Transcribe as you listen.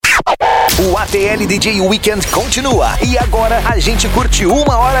O ATL DJ Weekend continua e agora a gente curte 1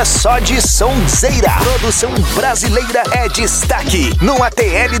 hora só de sonzeira. Produção brasileira é destaque no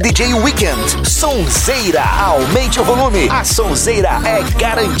ATL DJ Weekend. Sonzeira, aumente o volume, a sonzeira é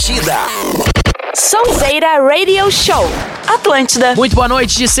garantida. Sonzeira Radio Show, Atlântida. Muito boa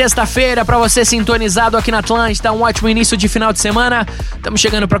noite de sexta-feira pra você sintonizado aqui na Atlântida. Um ótimo início de final de semana. Estamos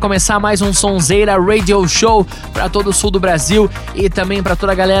chegando pra começar mais um Sonzeira Radio Show pra todo o sul do Brasil e também pra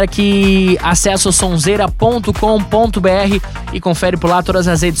toda a galera que acessa o sonzeira.com.br e confere por lá todas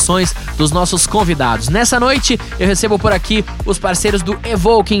as edições dos nossos convidados. Nessa noite eu recebo por aqui os parceiros do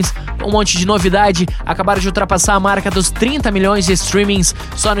Evokings, um monte de novidade. Acabaram de ultrapassar a marca dos 30 milhões de streamings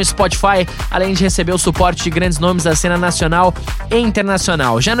só no Spotify, além de receber o suporte de grandes nomes da cena nacional e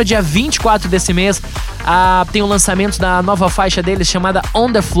internacional. Já no dia 24 desse mês, tem o lançamento da nova faixa deles chamada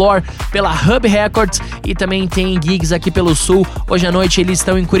On The Floor pela Hub Records e também tem gigs aqui pelo sul. Hoje à noite eles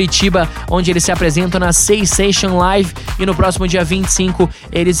estão em Curitiba, onde eles se apresentam na Sensation Live, e no próximo dia 25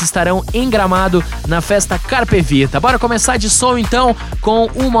 eles estarão em Gramado na festa Carpe Vita. Bora começar de som então com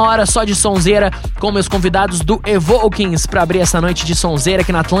 1 hora só de sonzeira com meus convidados do Evokings pra abrir essa noite de sonzeira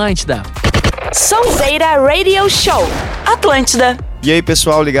aqui na Atlântida. Sonzeira Radio Show, Atlântida. E aí,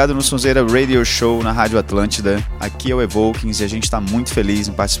 pessoal, ligado no Sonzeira Radio Show na Rádio Atlântida. Aqui é o Evokings e a gente tá muito feliz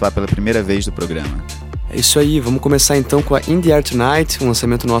em participar pela primeira vez do programa. É isso aí, vamos começar então com a In The Air Tonight, um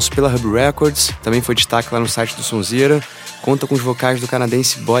lançamento nosso pela Hub Records, também foi destaque lá no site do Sonzeira, conta com os vocais do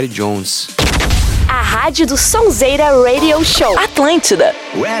canadense Body Jones. A rádio do Sonzeira Radio Show, Atlântida.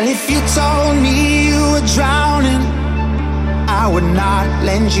 Well, if you told me you were drowning, I would not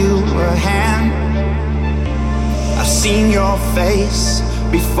lend you a hand. I've seen your face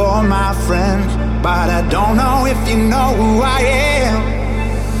before, my friend, but I don't know if you know who I am.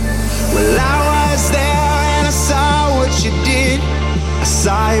 Well, I was there and I saw what you did. I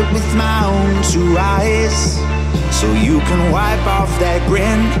saw it with my own 2 eyes. So you can wipe off that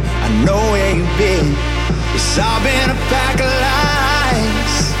grin, I know where you've been. It's all been a pack of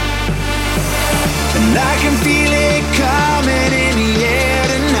lies, and I can feel it coming in the air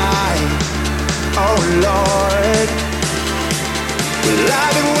tonight. Oh Lord, well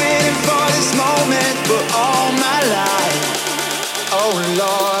I've been waiting for this moment for all my life. Oh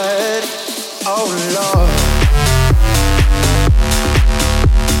Lord, oh Lord.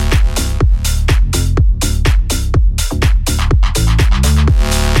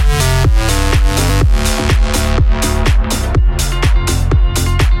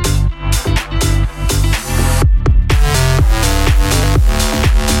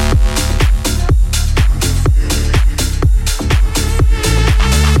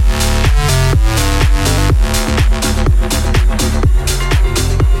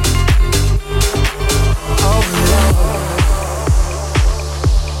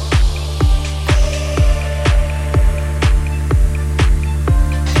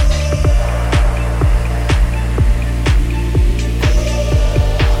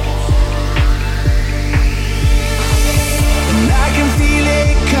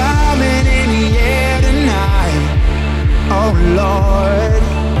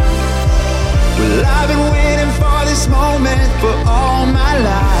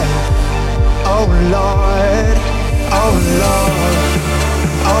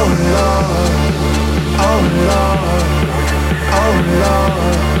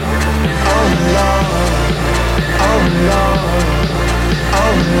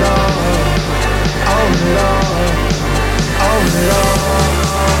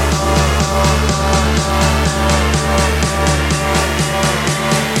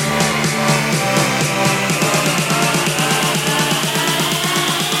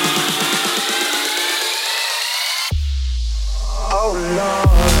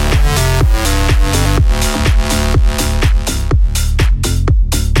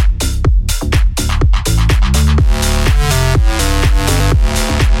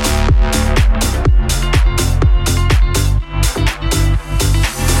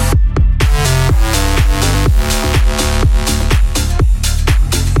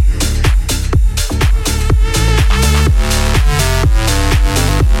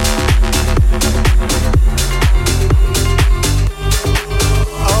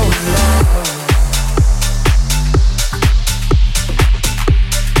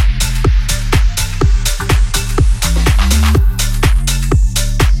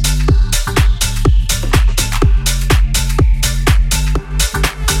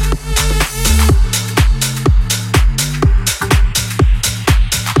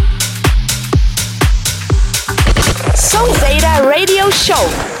 Radio Show,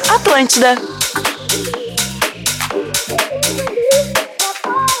 Atlântida.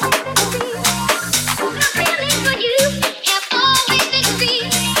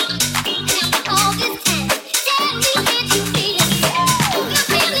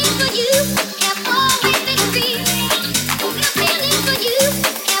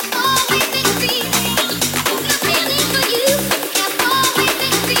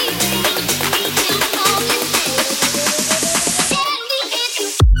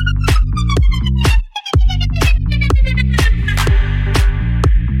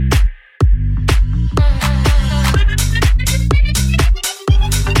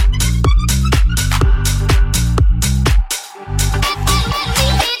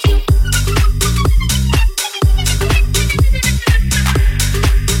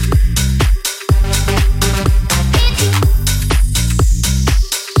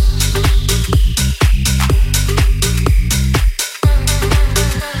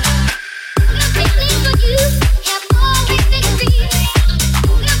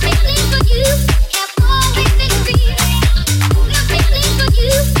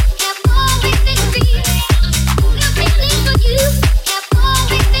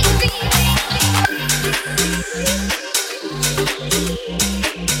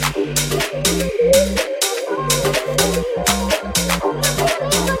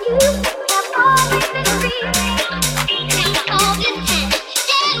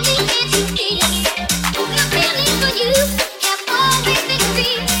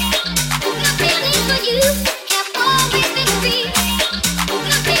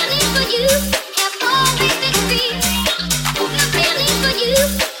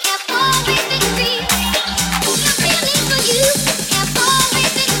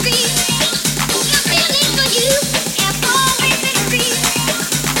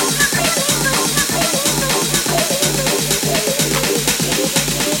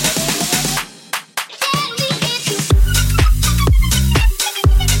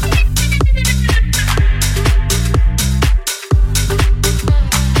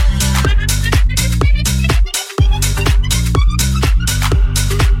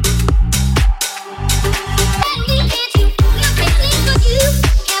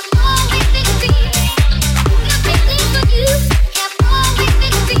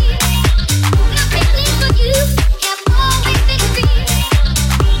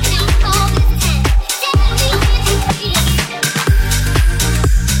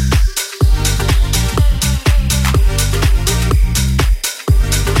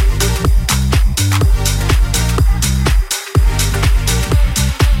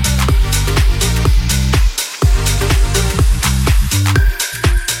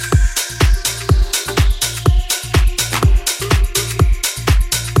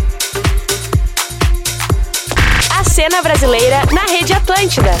 Cena brasileira na Rede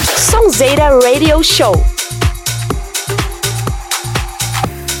Atlântida. Sonzeira Radio Show.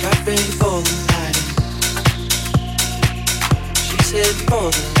 Got ready for the night. She's heading for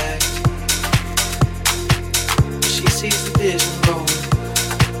the light. She sees the vision going.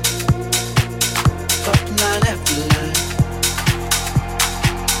 Up line after line.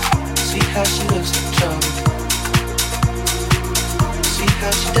 See how she looks in trouble. See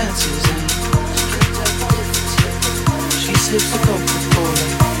how she dances in. She sips the Coca-Cola.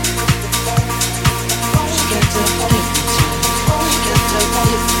 She can't tell the difference. She can't tell the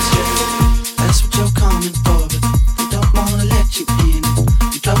difference. That's what you're coming for, but they don't wanna let you in.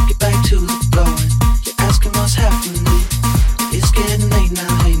 You drop your back to the floor and you're asking what's happening. It's getting late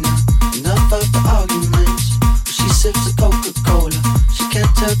now, hey now. Enough of the arguments. She sips the Coca-Cola. She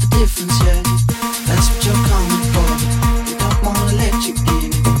can't tell the difference yet. That's what you're coming for, but they don't wanna let you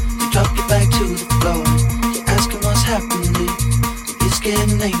in. You drop your back to the floor. What's happening? It's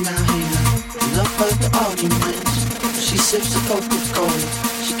getting late now, hey now. Enough of the arguments. She sips the Coca-Cola.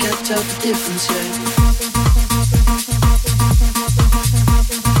 She can't tell the difference yet.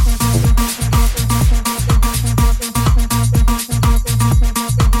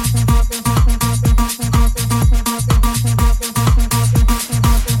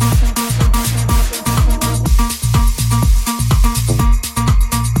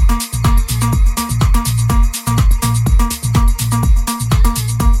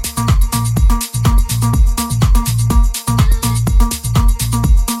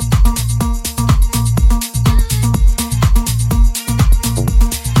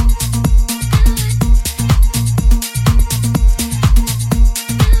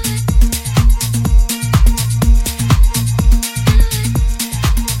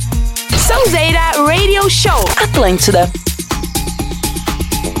 Radio Show Atlântida.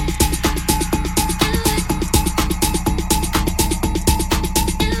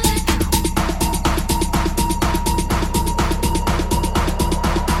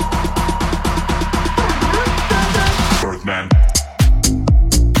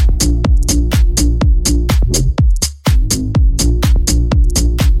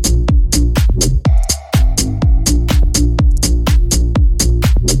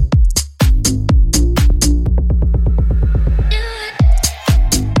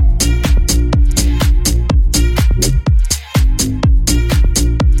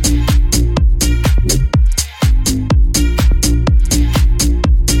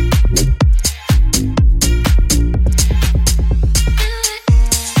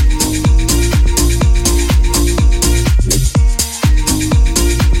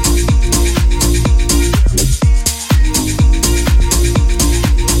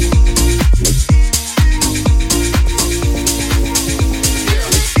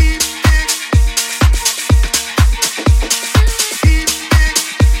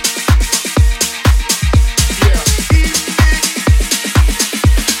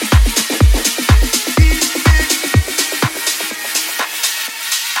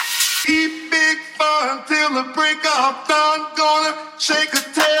 Until the break of dawn, gonna shake a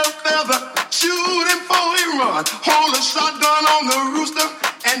tail feather, shooting for before he run. Hold a shotgun on the rooster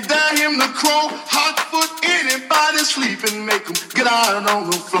and dare him to crow. Hot foot anybody sleeping, make him get out on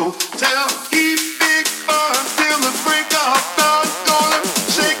the floor. Tell he big fun till the break of dawn. Gonna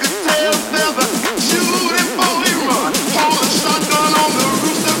shake a tail feather, shoot him before he run. Hold a shotgun on the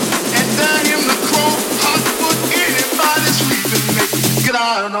rooster and dare him to crow. Hot foot anybody sleeping, make him get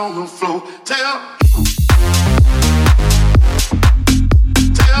out on the floor. Tell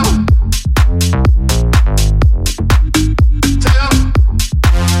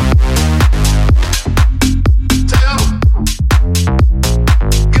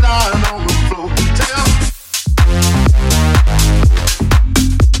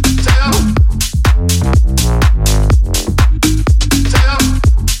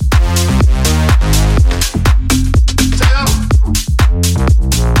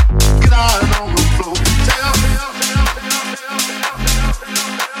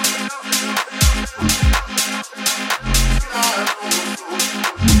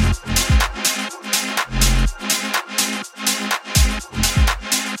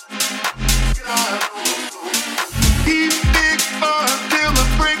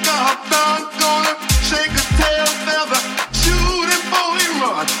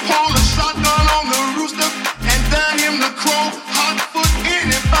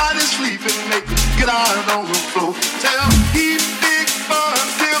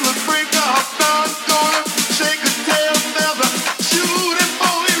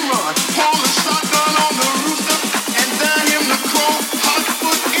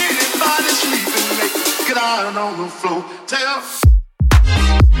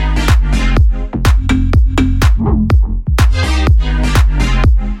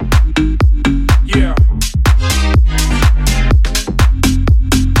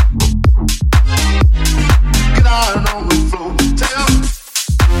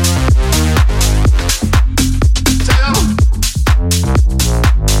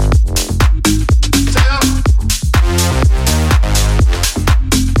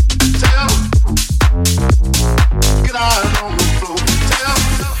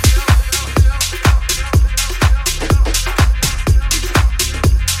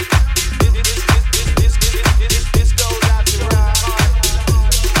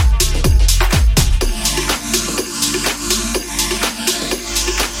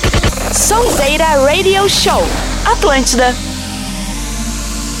Sonzeira Radio Show, Atlântida.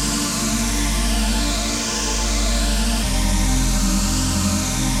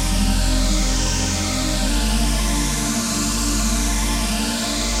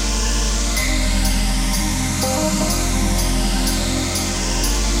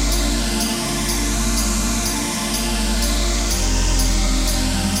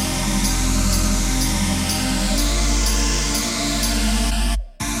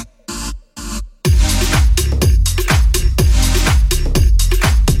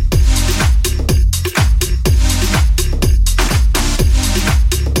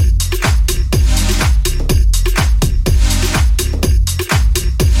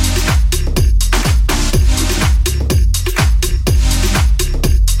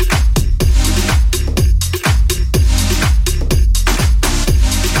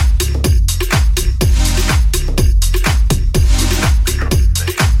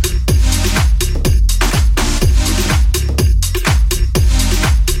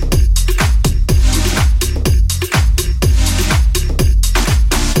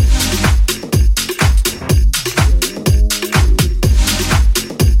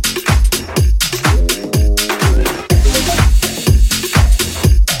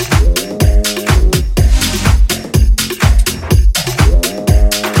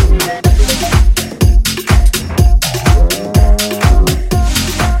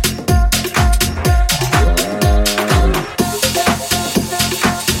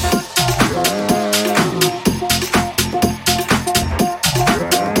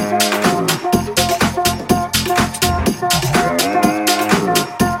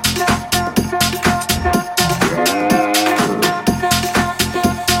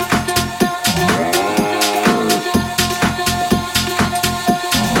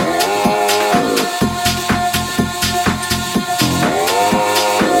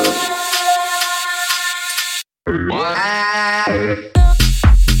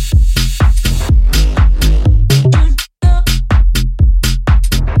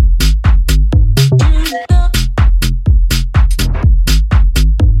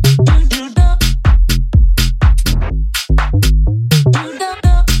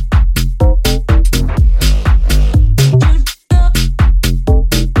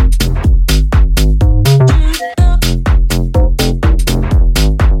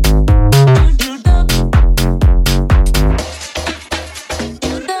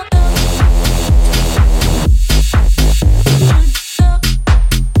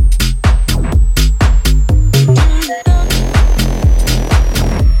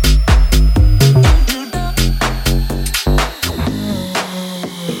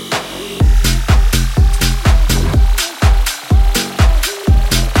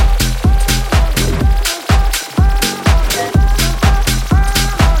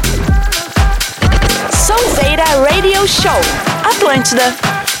 Show.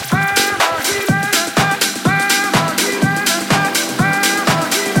 Atlântida.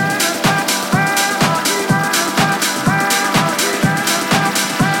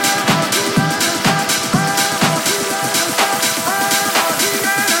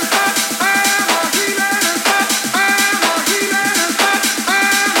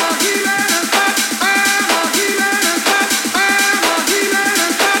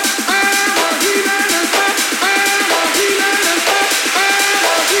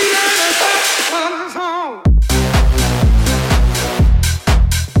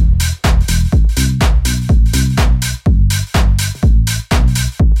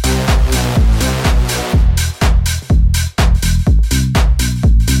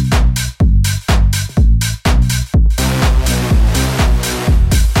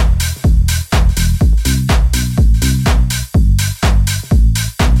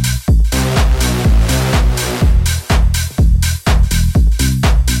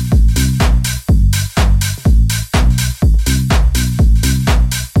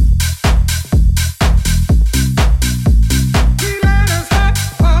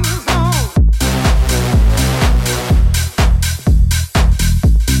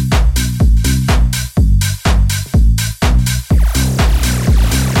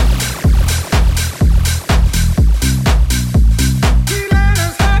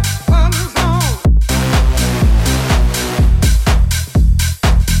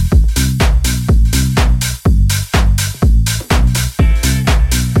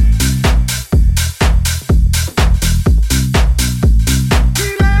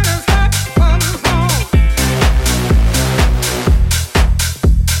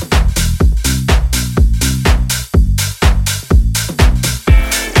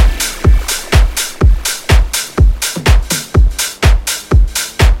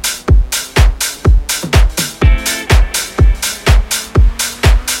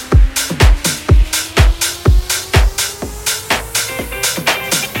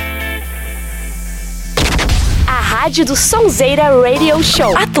 Rádio do Sonzeira Radio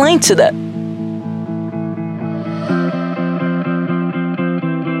Show. Atlântida.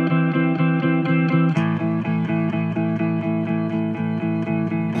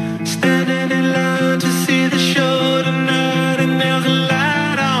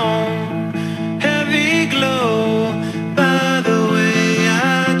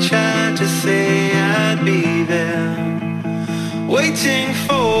 Waiting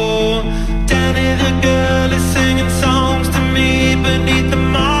for Danny the girl is singing songs to me beneath the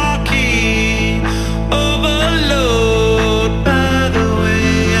marquee. Overload. By the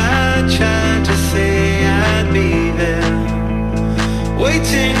way, I tried to say I'd be there.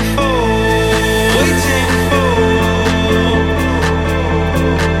 Waiting for, waiting for,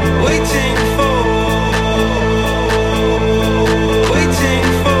 waiting for, waiting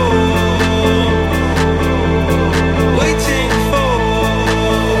for, waiting for.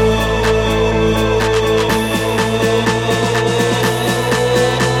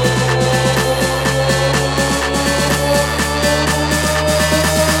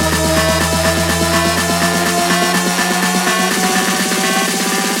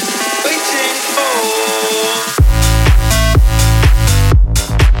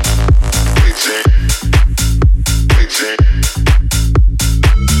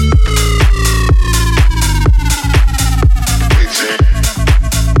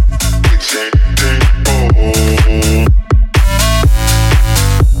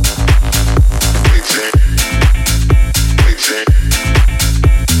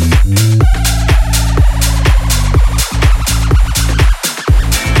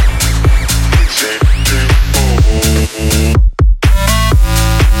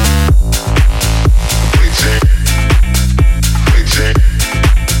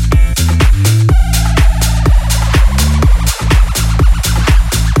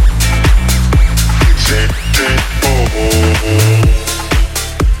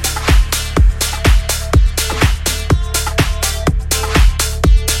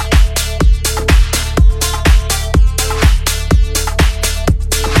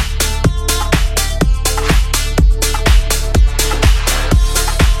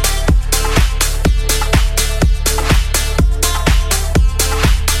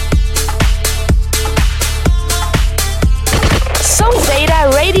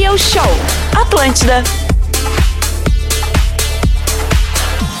 Radio Show. Atlântida.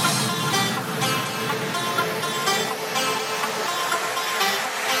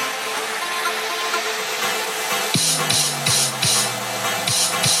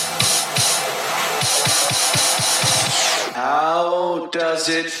 How does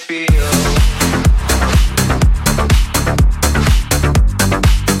it feel?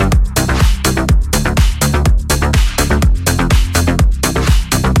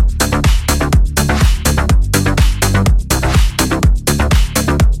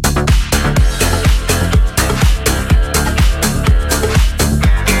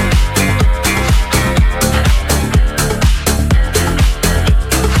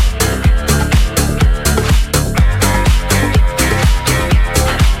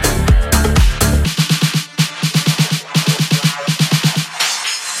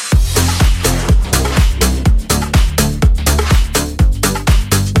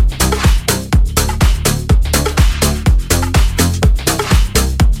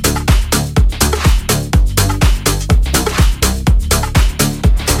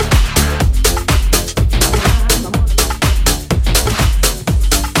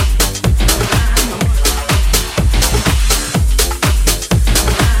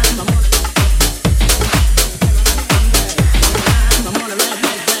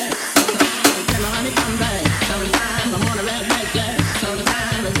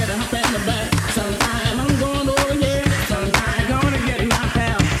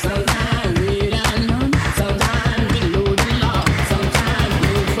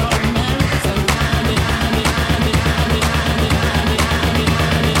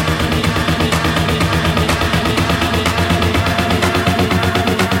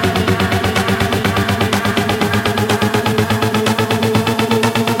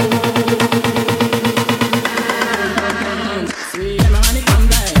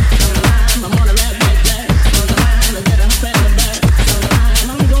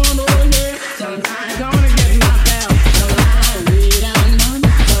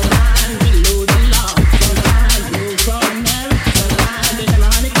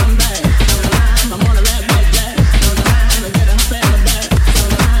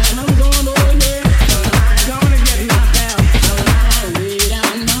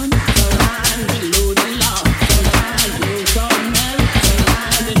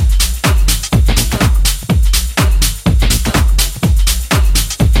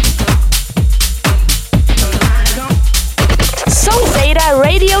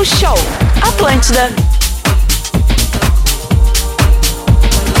 Atlântida.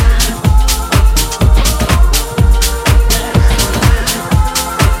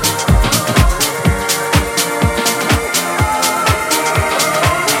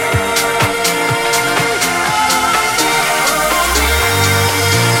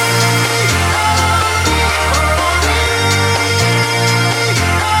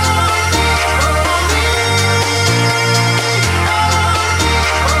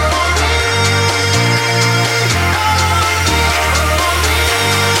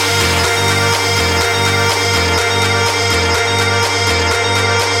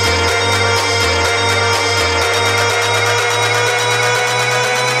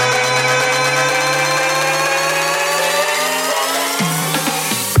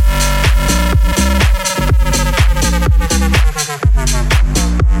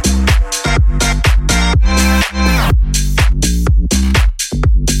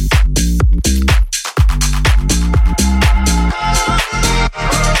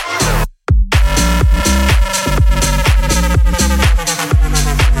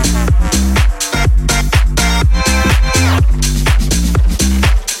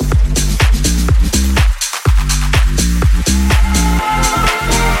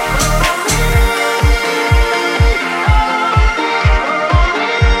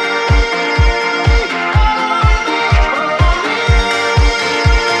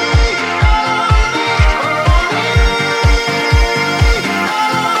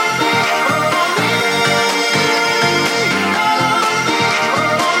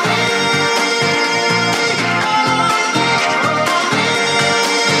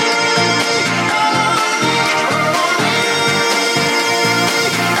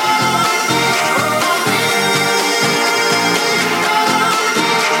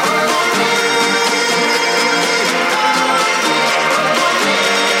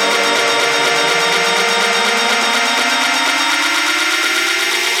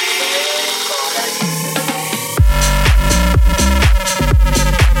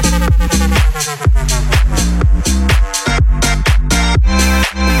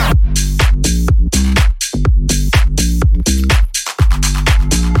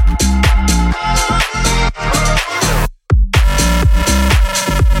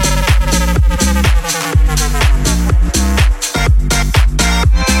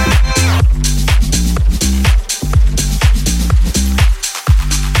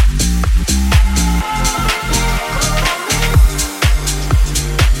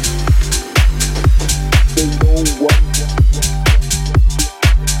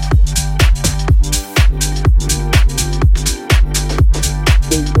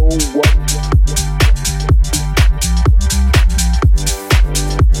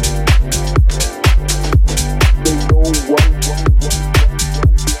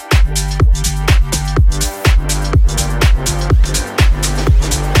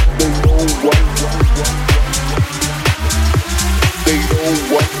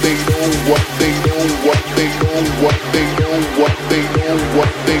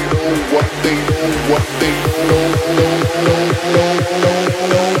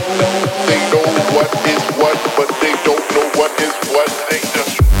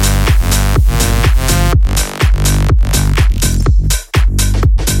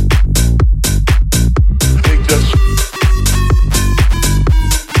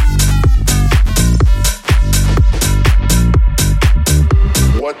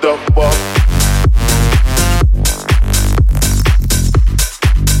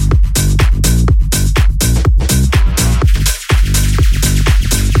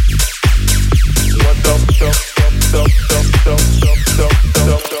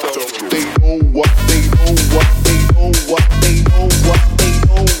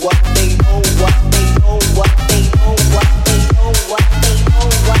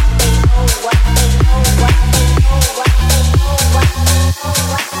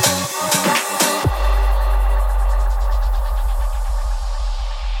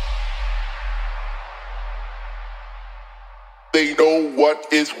 They know what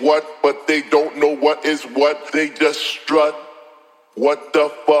is what, but they don't know what is what. They just strut. What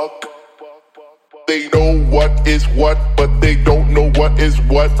the fuck? They know what is what, but they don't know what is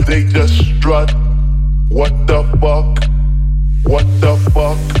what. They just strut. What the fuck? What the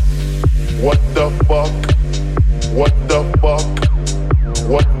fuck? What the fuck? What the fuck?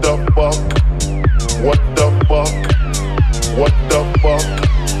 What the fuck? What the fuck? What the fuck?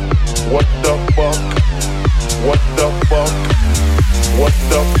 What the fuck? What the fuck? What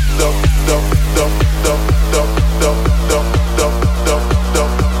the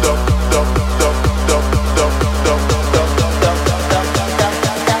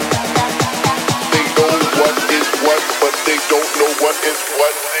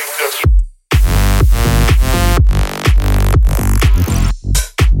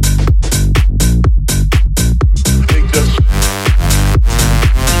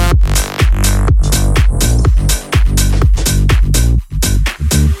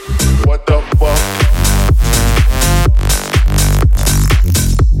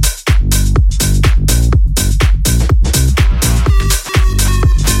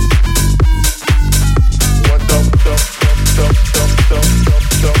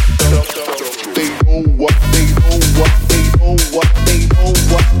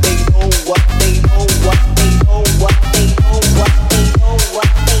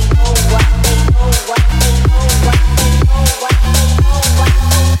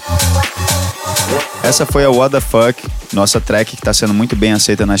Essa foi a What the Fuck, nossa track que está sendo muito bem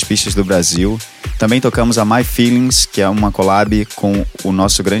aceita nas pistas do Brasil. Também tocamos a My Feelings, que é uma collab com o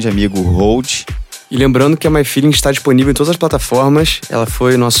nosso grande amigo Hold. E lembrando que a My Feelings está disponível em todas as plataformas, ela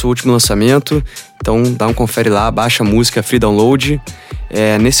foi o nosso último lançamento, então dá um confere lá, baixa a música, free download.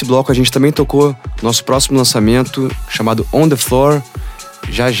 Nesse bloco a gente também tocou nosso próximo lançamento, chamado On The Floor.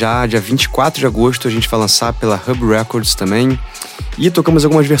 Já, dia 24 de agosto, a gente vai lançar pela Hub Records também. E tocamos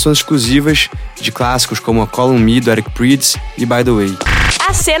algumas versões exclusivas de clássicos como a Call On Me, do Eric Prydz e By The Way.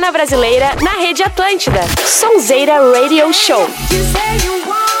 A cena brasileira na Rede Atlântida. Sonzeira Radio Show.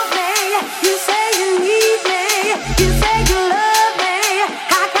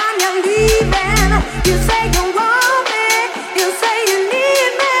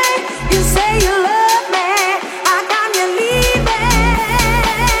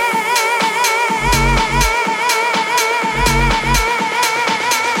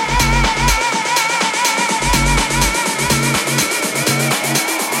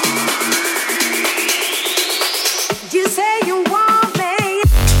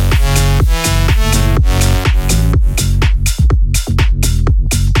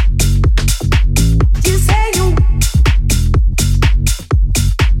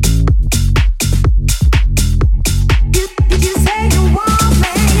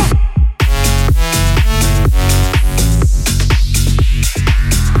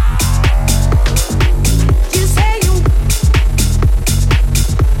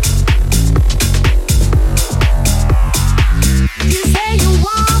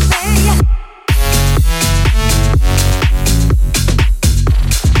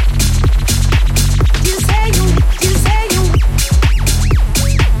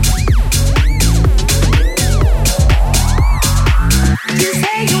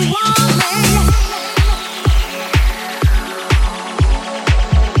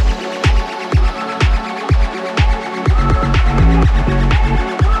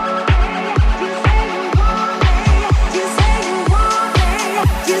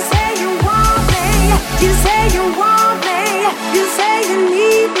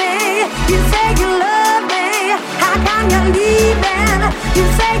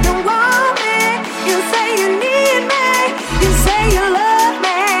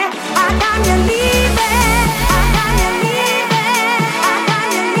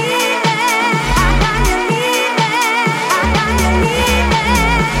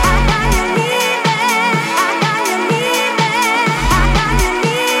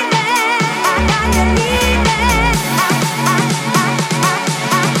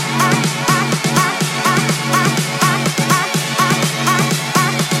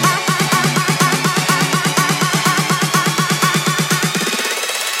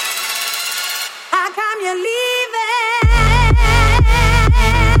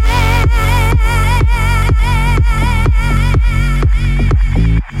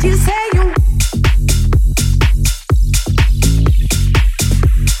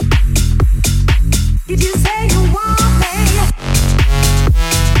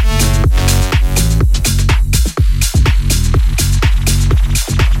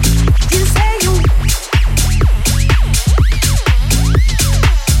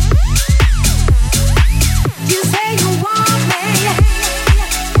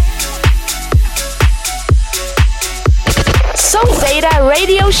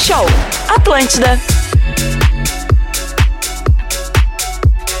 Radio Show, Atlântida.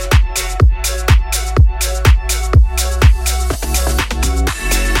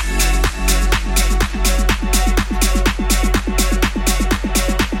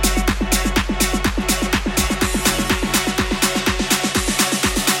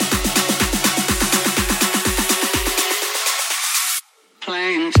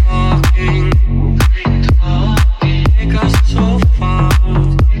 Take us so far,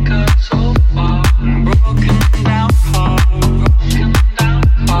 take us so far.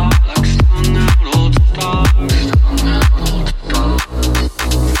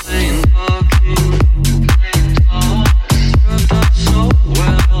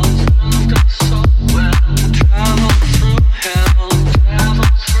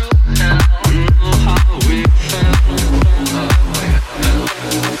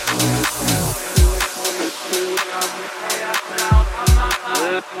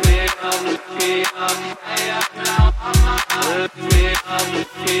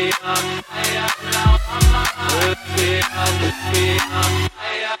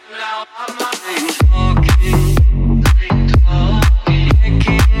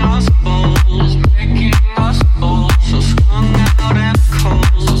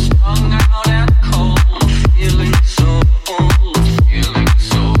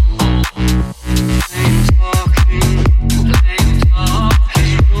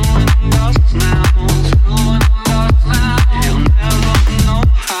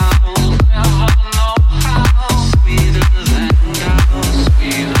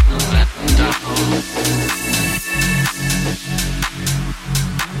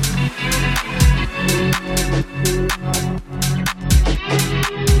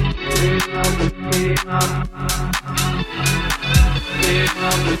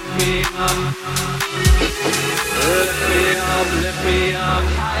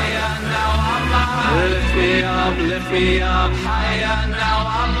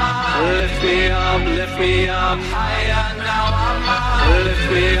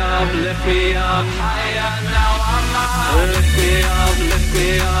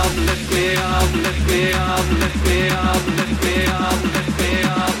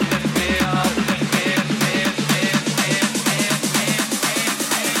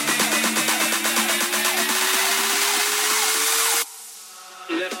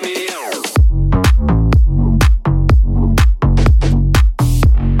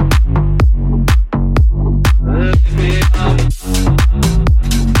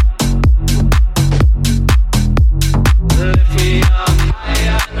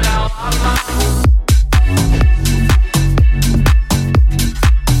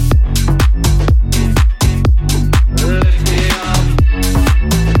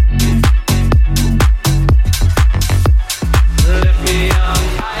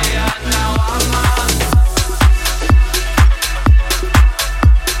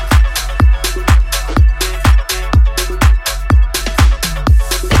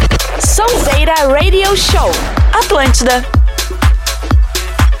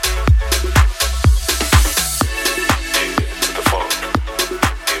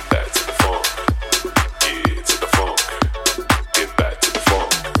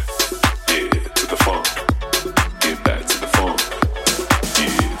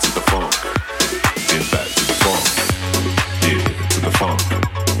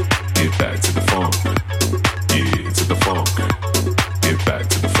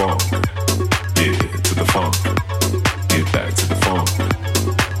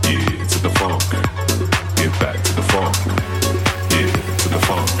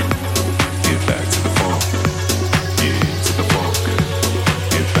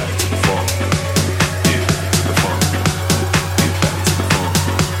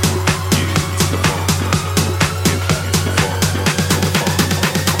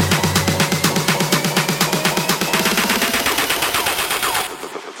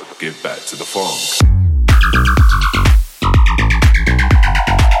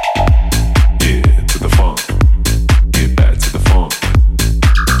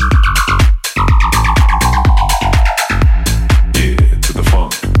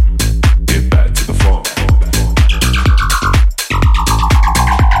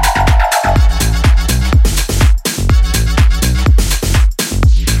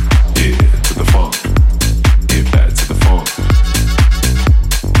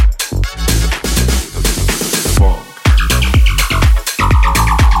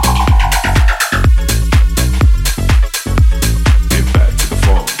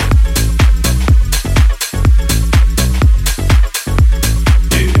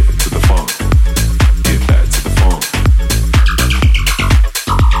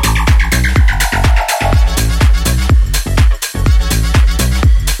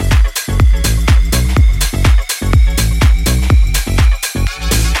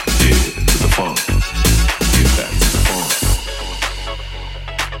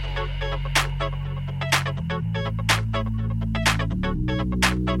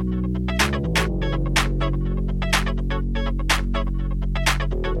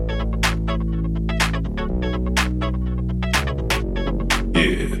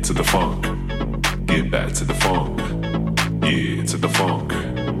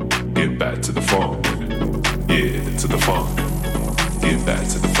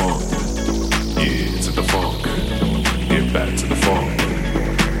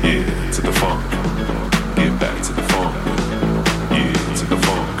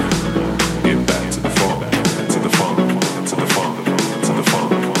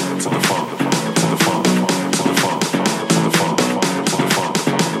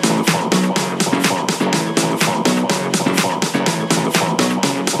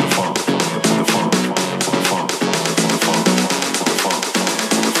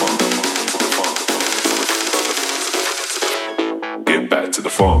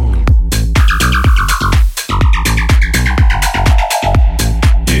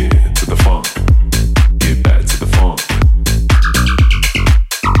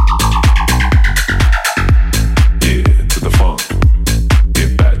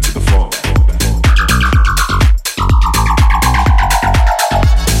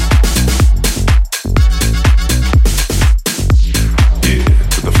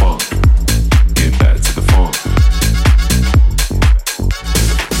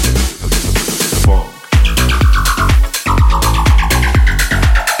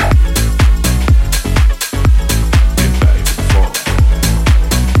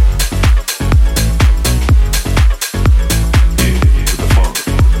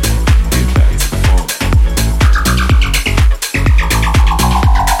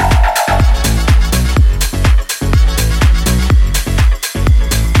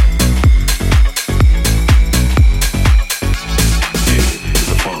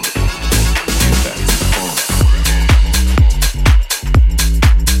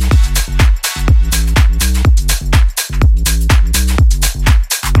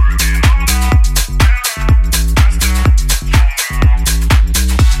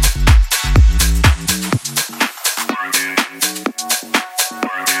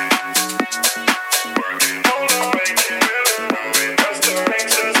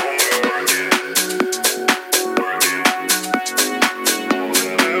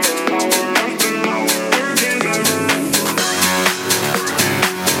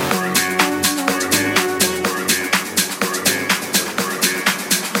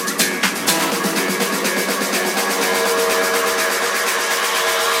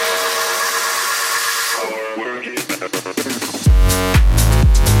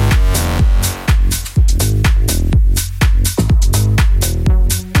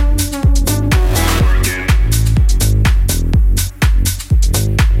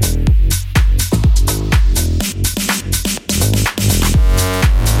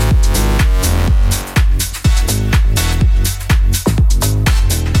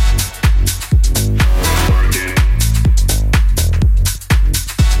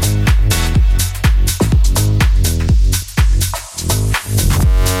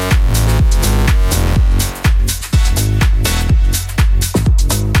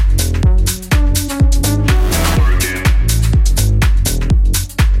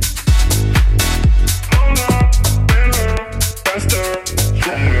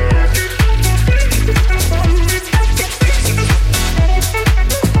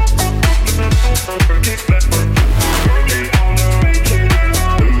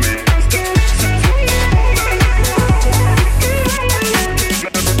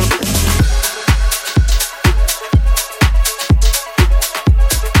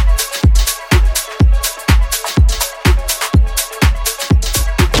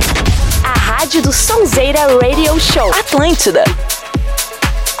 Atlântida.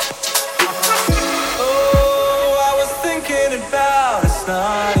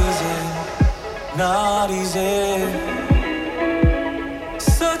 Not easy.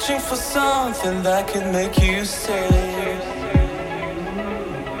 Searching for something that can make you stay.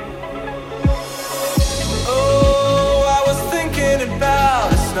 Oh, I was thinking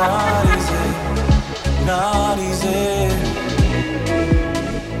about it's not easy, not easy.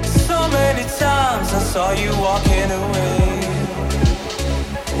 So many times I saw you walking away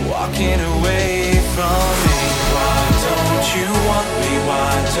from me. Why don't you want me?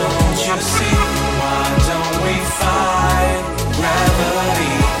 Why don't you see? Why don't we fight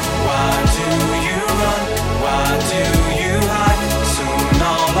gravity? Why do you run? Why do you hide? Soon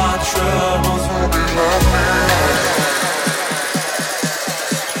all our troubles will be left behind.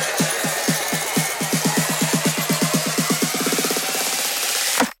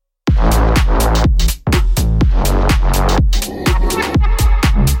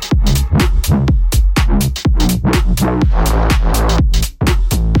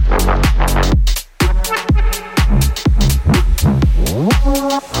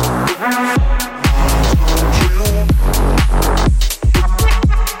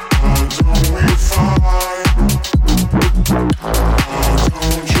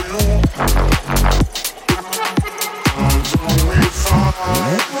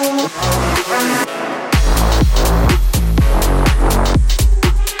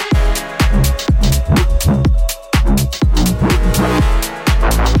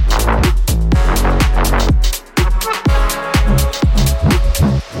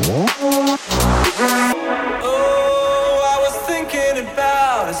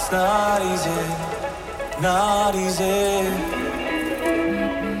 Not easy.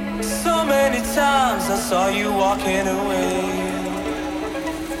 So many times I saw you walking away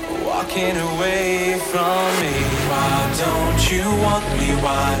from me. Why don't you want me?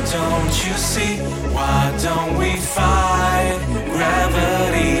 Why don't you see? Why don't we fight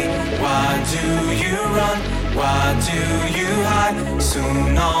gravity? Why do you run? Why do you hide?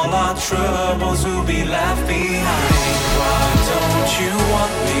 Soon all our troubles will be left behind. Why don't you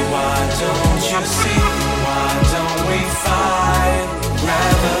want me? Why don't you see? Why don't we fight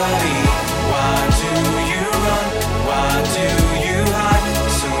gravity? Why do you run? Why do you hide?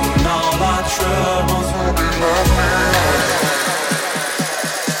 Soon all our troubles will be left behind.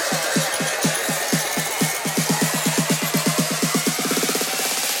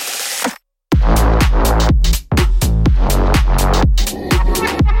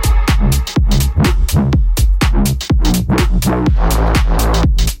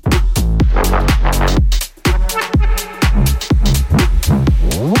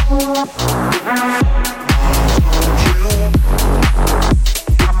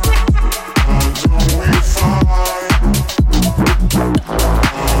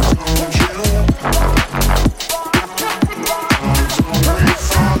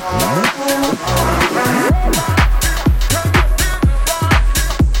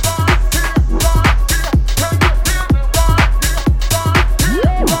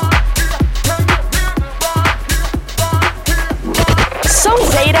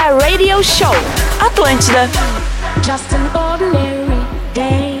 Radio Show, Atlântida. Just an ordinary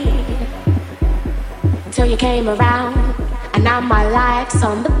day till you came around, and now my life's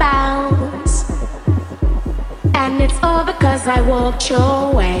on the bounce, and it's all because I walked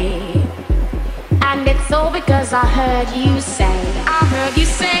your way, and it's all because I heard you say, I heard you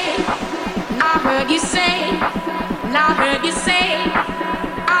say, I heard you say, and I heard you say,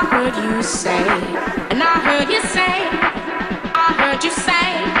 I heard you say, and I heard you say, I heard you say,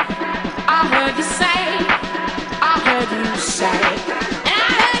 I heard you say, I heard you say, and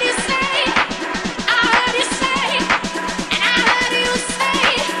I heard you say, I heard you say, and I heard you say,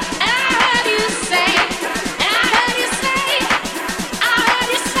 and I heard you say, and I heard you say, I heard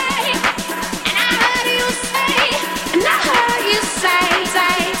you say, and I heard you say, and I heard you say,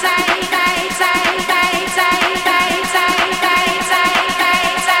 say, say, say, say, say, say, say, say, say, say,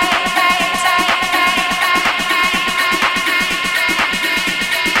 say,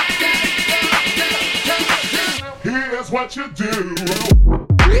 Here's what you do.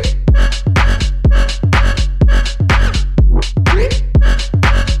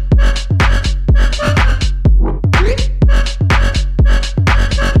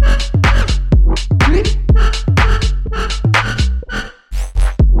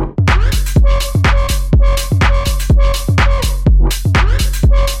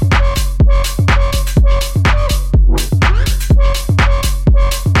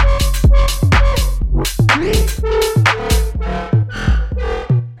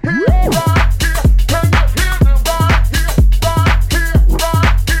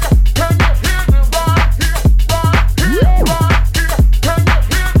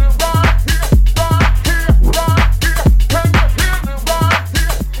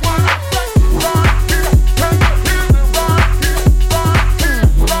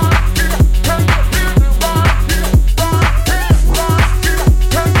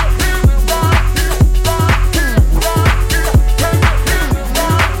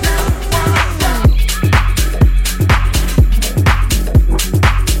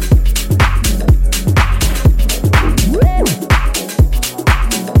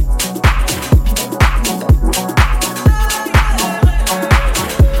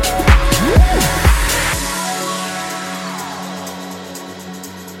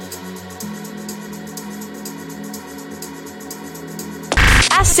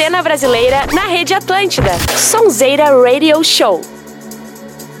 cena brasileira na Rede Atlântida. Sonzeira Radio Show.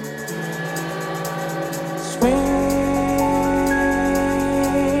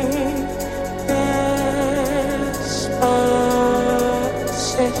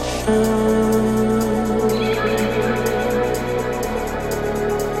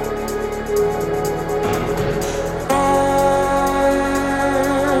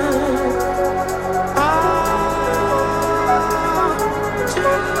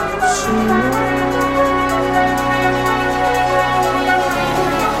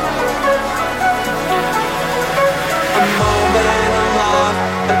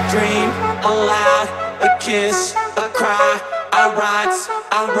 Kiss, a cry, our rights,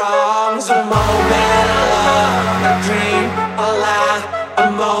 our wrongs, a moment of love, a dream, a lie,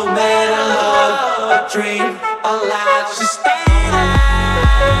 a moment of love, a dream, a lie, just stay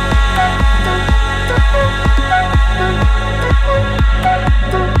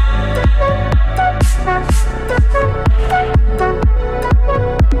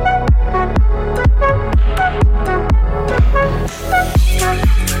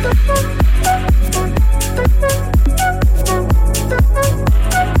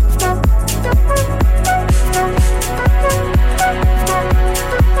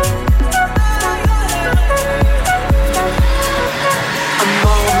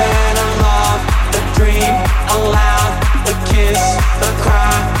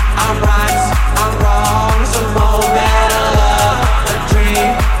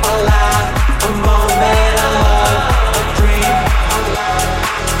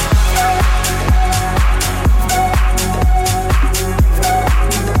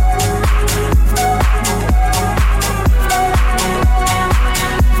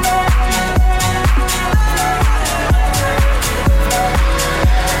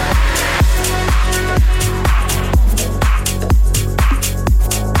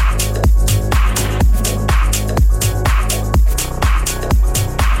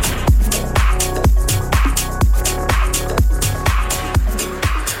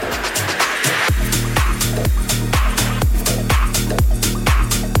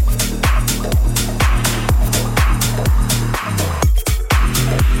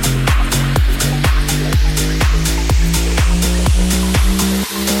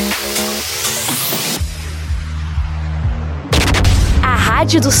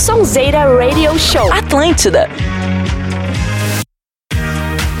Do Sonzeira Radio Show. Atlântida.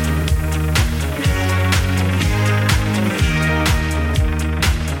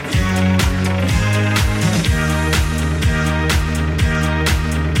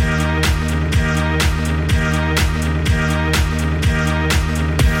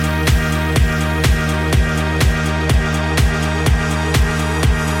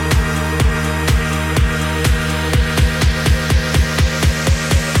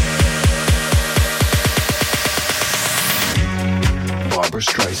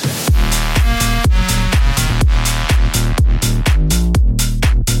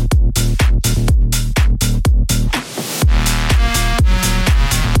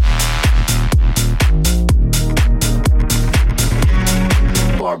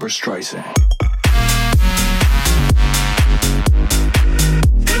 Barbra Streisand.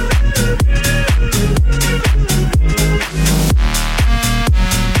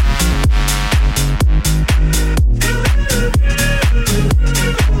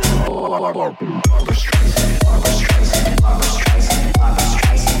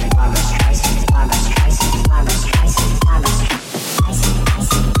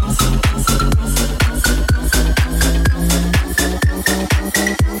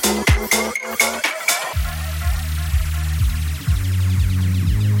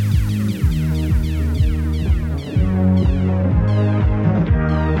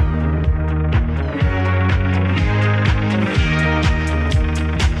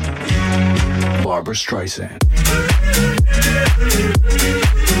 Barbra Streisand.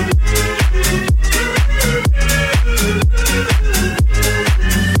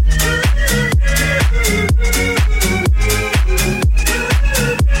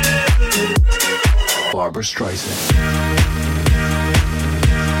 Barbra Streisand.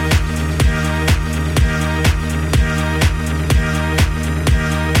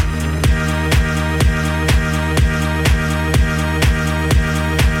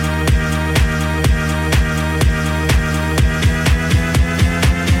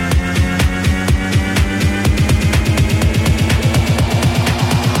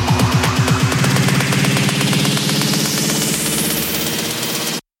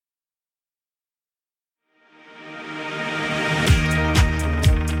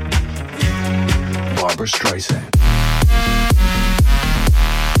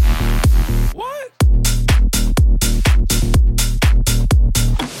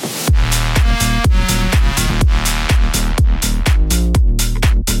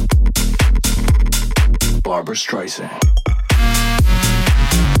 Barbra Streisand.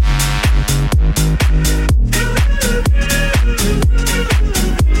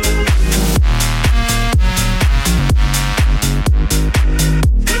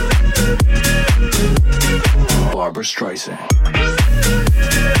 Barbra Streisand.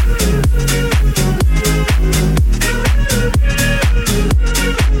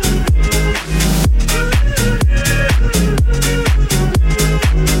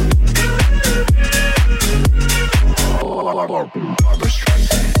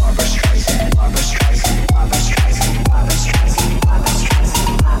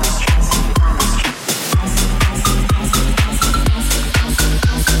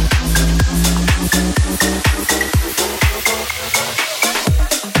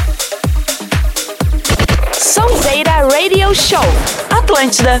 Sonzeira Radio Show,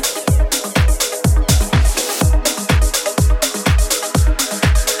 Atlântida.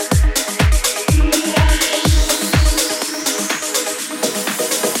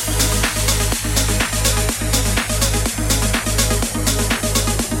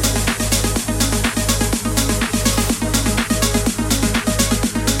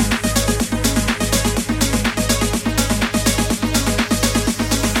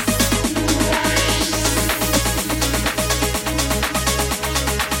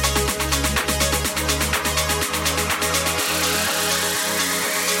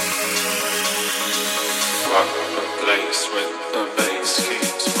 Rock the place with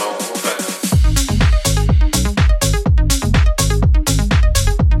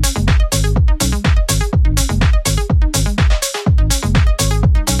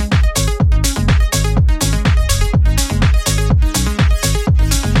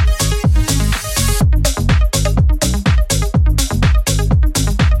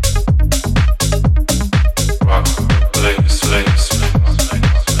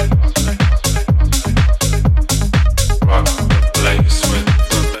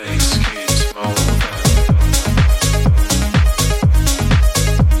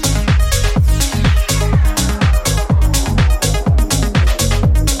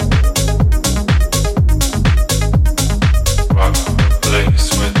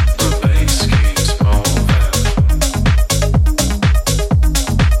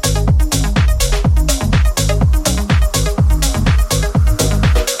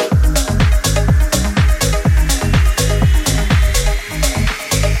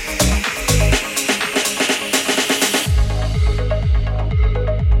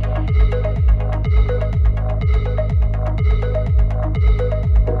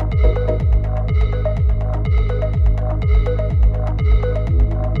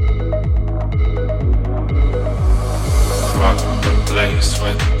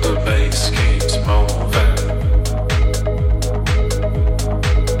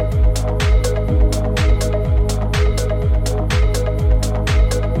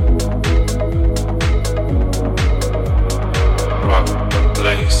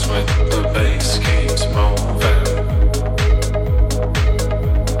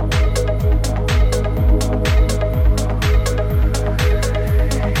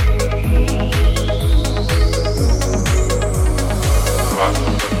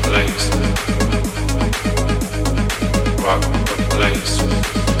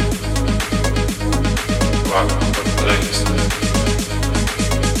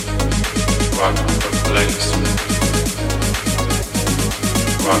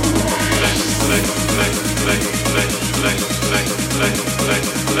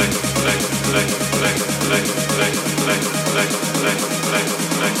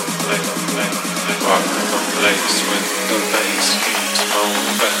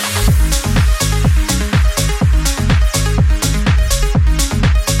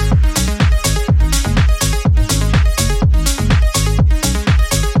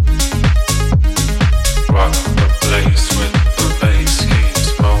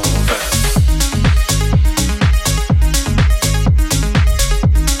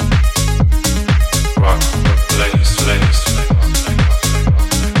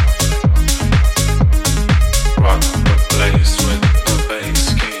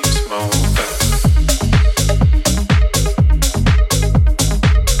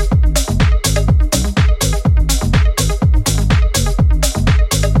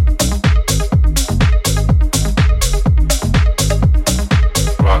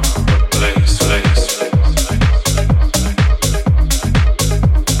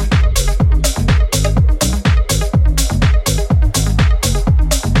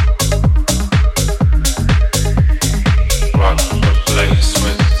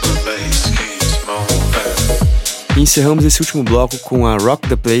encerramos esse último bloco com a Rock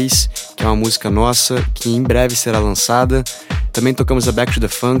the Place, que é uma música nossa, que em breve será lançada. Também tocamos a Back to the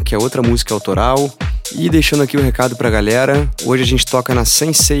Funk, que é outra música autoral. E deixando aqui um recado pra galera, hoje a gente toca na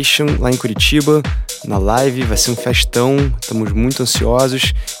Sensation, lá em Curitiba, na live, vai ser um festão, estamos muito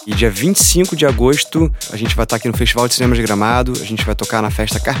ansiosos. E dia 25 de agosto, a gente vai estar aqui no Festival de Cinema de Gramado, a gente vai tocar na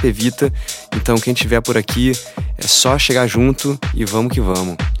festa Carpe Vita. Então quem estiver por aqui, é só chegar junto e vamos que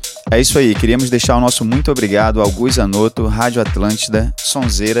vamos. É isso aí, queríamos deixar o nosso muito obrigado ao Gus Zanotto, Rádio Atlântida,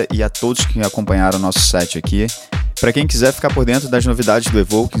 Sonzeira e a todos que acompanharam o nosso set aqui. Para quem quiser ficar por dentro das novidades do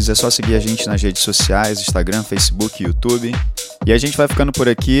Evokings, é só seguir a gente nas redes sociais, Instagram, Facebook, YouTube. E a gente vai ficando por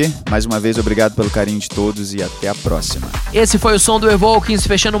aqui. Mais uma vez, obrigado pelo carinho de todos e até a próxima. Esse foi o som do Evokings,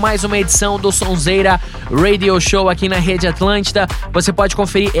 fechando mais uma edição do Sonzeira Radio Show aqui na Rede Atlântida. Você pode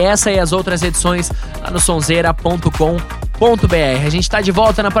conferir essa e as outras edições lá no sonzeira.com.br. A gente está de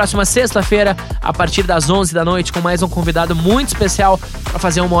volta na próxima sexta-feira, a partir das 11 da noite, com mais um convidado muito especial para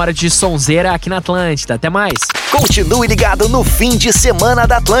fazer uma hora de sonzeira aqui na Atlântida. Até mais! Continue ligado no fim de semana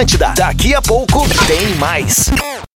da Atlântida. Daqui a pouco tem mais.